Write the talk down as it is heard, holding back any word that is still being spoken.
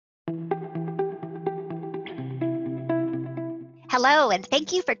Hello, and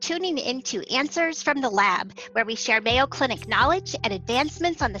thank you for tuning into Answers from the Lab, where we share Mayo Clinic knowledge and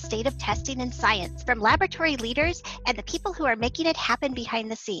advancements on the state of testing and science from laboratory leaders and the people who are making it happen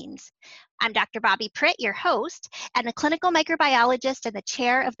behind the scenes. I'm Dr. Bobby Pritt, your host, and a clinical microbiologist and the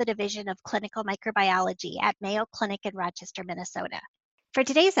chair of the Division of Clinical Microbiology at Mayo Clinic in Rochester, Minnesota. For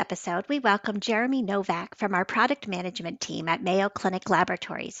today's episode, we welcome Jeremy Novak from our product management team at Mayo Clinic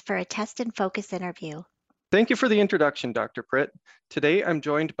Laboratories for a test and focus interview. Thank you for the introduction, Dr. Pritt. Today, I'm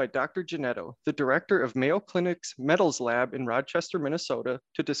joined by Dr. Ginetto, the director of Mayo Clinic's Metals Lab in Rochester, Minnesota,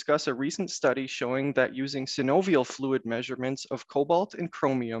 to discuss a recent study showing that using synovial fluid measurements of cobalt and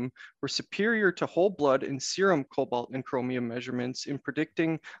chromium were superior to whole blood and serum cobalt and chromium measurements in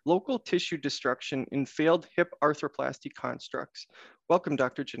predicting local tissue destruction in failed hip arthroplasty constructs. Welcome,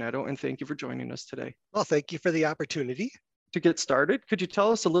 Dr. Ginetto, and thank you for joining us today. Well, thank you for the opportunity. To get started, could you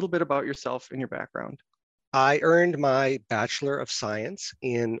tell us a little bit about yourself and your background? I earned my Bachelor of Science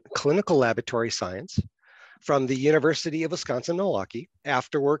in Clinical Laboratory Science from the University of Wisconsin-Milwaukee.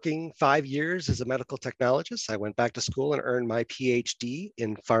 After working 5 years as a medical technologist, I went back to school and earned my PhD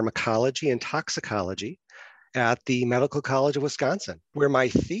in pharmacology and toxicology at the Medical College of Wisconsin, where my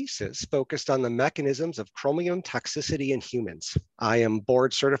thesis focused on the mechanisms of chromium toxicity in humans. I am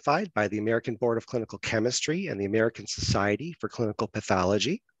board certified by the American Board of Clinical Chemistry and the American Society for Clinical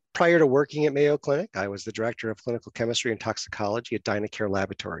Pathology. Prior to working at Mayo Clinic, I was the director of clinical chemistry and toxicology at Dynacare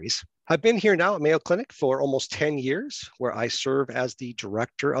Laboratories. I've been here now at Mayo Clinic for almost 10 years, where I serve as the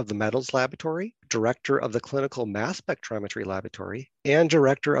director of the Metals Laboratory, director of the Clinical Mass Spectrometry Laboratory, and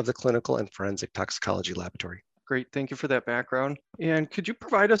director of the Clinical and Forensic Toxicology Laboratory. Great, thank you for that background. And could you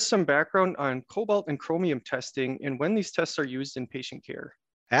provide us some background on cobalt and chromium testing and when these tests are used in patient care?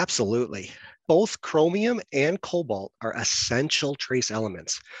 Absolutely. Both chromium and cobalt are essential trace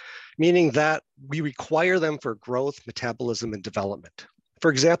elements, meaning that we require them for growth, metabolism, and development. For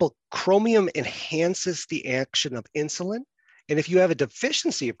example, chromium enhances the action of insulin, and if you have a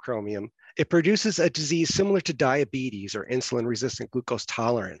deficiency of chromium, it produces a disease similar to diabetes or insulin-resistant glucose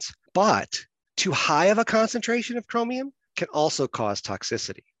tolerance. But too high of a concentration of chromium can also cause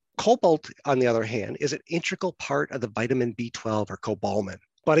toxicity. Cobalt, on the other hand, is an integral part of the vitamin B12 or cobalamin.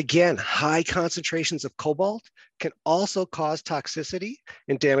 But again, high concentrations of cobalt can also cause toxicity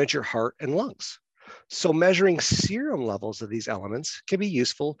and damage your heart and lungs. So measuring serum levels of these elements can be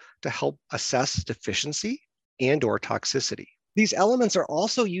useful to help assess deficiency and/or toxicity. These elements are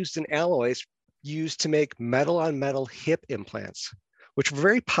also used in alloys used to make metal-on-metal hip implants, which were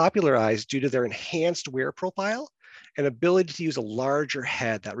very popularized due to their enhanced wear profile and ability to use a larger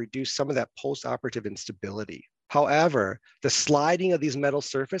head that reduced some of that post-operative instability. However, the sliding of these metal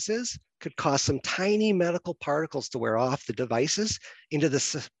surfaces could cause some tiny medical particles to wear off the devices into the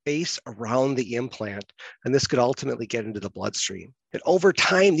space around the implant, and this could ultimately get into the bloodstream. And over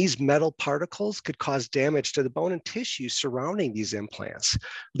time, these metal particles could cause damage to the bone and tissue surrounding these implants,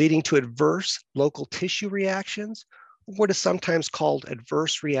 leading to adverse local tissue reactions, or what is sometimes called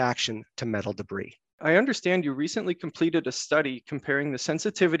adverse reaction to metal debris. I understand you recently completed a study comparing the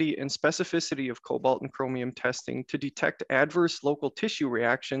sensitivity and specificity of cobalt and chromium testing to detect adverse local tissue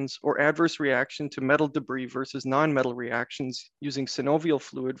reactions or adverse reaction to metal debris versus non-metal reactions using synovial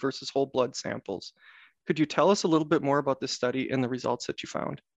fluid versus whole blood samples. Could you tell us a little bit more about this study and the results that you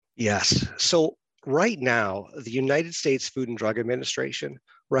found? Yes. So right now, the United States Food and Drug Administration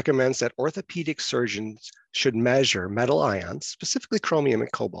recommends that orthopedic surgeons should measure metal ions, specifically chromium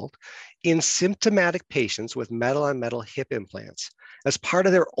and cobalt, in symptomatic patients with metal-on-metal hip implants as part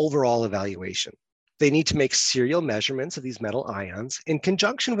of their overall evaluation. They need to make serial measurements of these metal ions in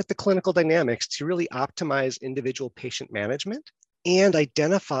conjunction with the clinical dynamics to really optimize individual patient management and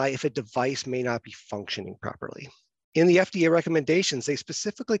identify if a device may not be functioning properly. In the FDA recommendations, they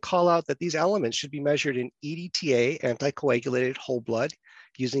specifically call out that these elements should be measured in EDTA, anticoagulated whole blood,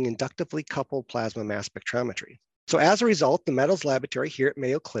 using inductively coupled plasma mass spectrometry. So as a result, the Metals Laboratory here at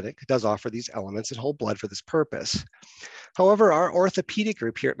Mayo Clinic does offer these elements in whole blood for this purpose. However, our orthopedic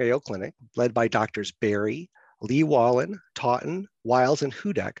group here at Mayo Clinic, led by Doctors Berry, Lee Wallen, Totten, Wiles, and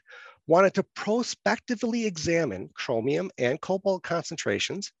Hudek, wanted to prospectively examine chromium and cobalt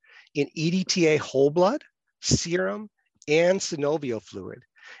concentrations in EDTA whole blood, serum, and synovial fluid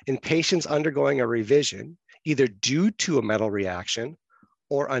in patients undergoing a revision, either due to a metal reaction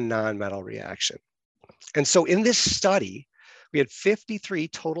or a non-metal reaction. And so in this study, we had 53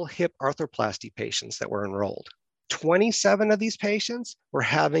 total hip arthroplasty patients that were enrolled. 27 of these patients were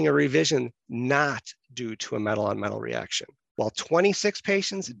having a revision not due to a metal-on-metal reaction, while 26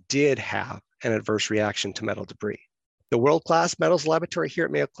 patients did have an adverse reaction to metal debris. The world-class Metals Laboratory here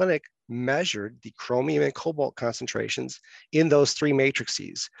at Mayo Clinic measured the chromium and cobalt concentrations in those three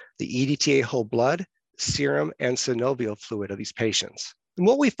matrices, the EDTA whole blood, serum, and synovial fluid of these patients. And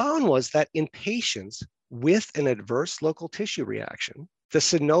what we found was that in patients with an adverse local tissue reaction, the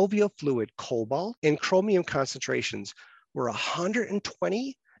synovial fluid cobalt and chromium concentrations were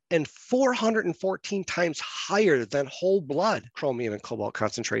 120 and 414 times higher than whole blood chromium and cobalt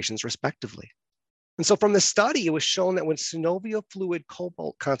concentrations, respectively. And so from the study, it was shown that when synovial fluid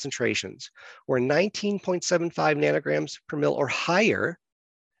cobalt concentrations were 19.75 nanograms per mil or higher,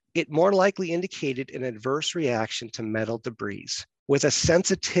 it more likely indicated an adverse reaction to metal debris with a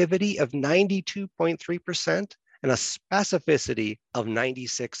sensitivity of 92.3% and a specificity of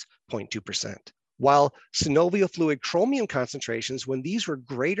 96.2%. While synovial fluid chromium concentrations, when these were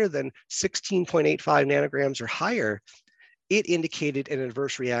greater than 16.85 nanograms or higher, it indicated an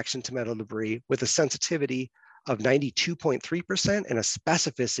adverse reaction to metal debris with a sensitivity of 92.3% and a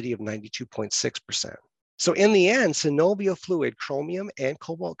specificity of 92.6%. So in the end, synovial fluid chromium and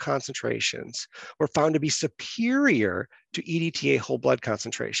cobalt concentrations were found to be superior to EDTA whole blood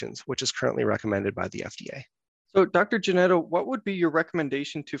concentrations, which is currently recommended by the FDA. So Dr. Ginetto, what would be your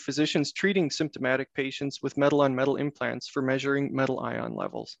recommendation to physicians treating symptomatic patients with metal-on-metal implants for measuring metal ion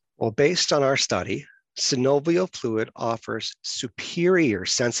levels? Well, based on our study, synovial fluid offers superior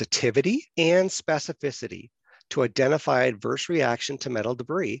sensitivity and specificity to identify adverse reaction to metal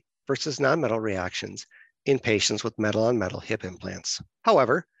debris versus non-metal reactions in patients with metal-on-metal hip implants.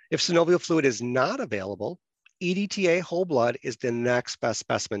 However, if synovial fluid is not available, EDTA whole blood is the next best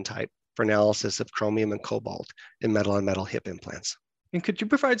specimen type for analysis of chromium and cobalt in metal-on-metal hip implants. And could you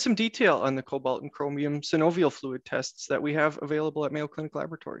provide some detail on the cobalt and chromium synovial fluid tests that we have available at Mayo Clinic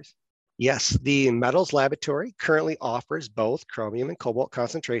Laboratories? Yes, the Metals Laboratory currently offers both chromium and cobalt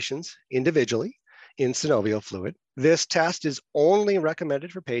concentrations individually in synovial fluid. This test is only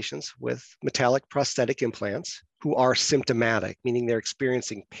recommended for patients with metallic prosthetic implants who are symptomatic, meaning they're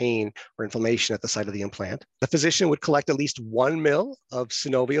experiencing pain or inflammation at the site of the implant. The physician would collect at least 1 ml of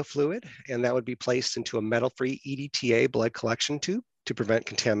synovial fluid, and that would be placed into a metal-free EDTA blood collection tube to prevent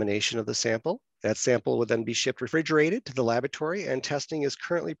contamination of the sample. That sample would then be shipped refrigerated to the laboratory, and testing is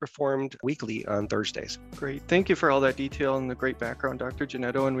currently performed weekly on Thursdays. Great. Thank you for all that detail and the great background, Dr.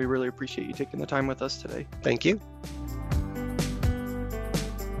 Ginetto, and we really appreciate you taking the time with us today. Thank you.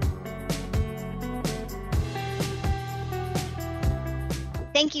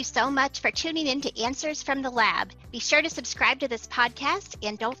 Thank you so much for tuning in to Answers from the Lab. Be sure to subscribe to this podcast,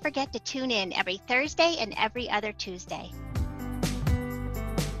 and don't forget to tune in every Thursday and every other Tuesday.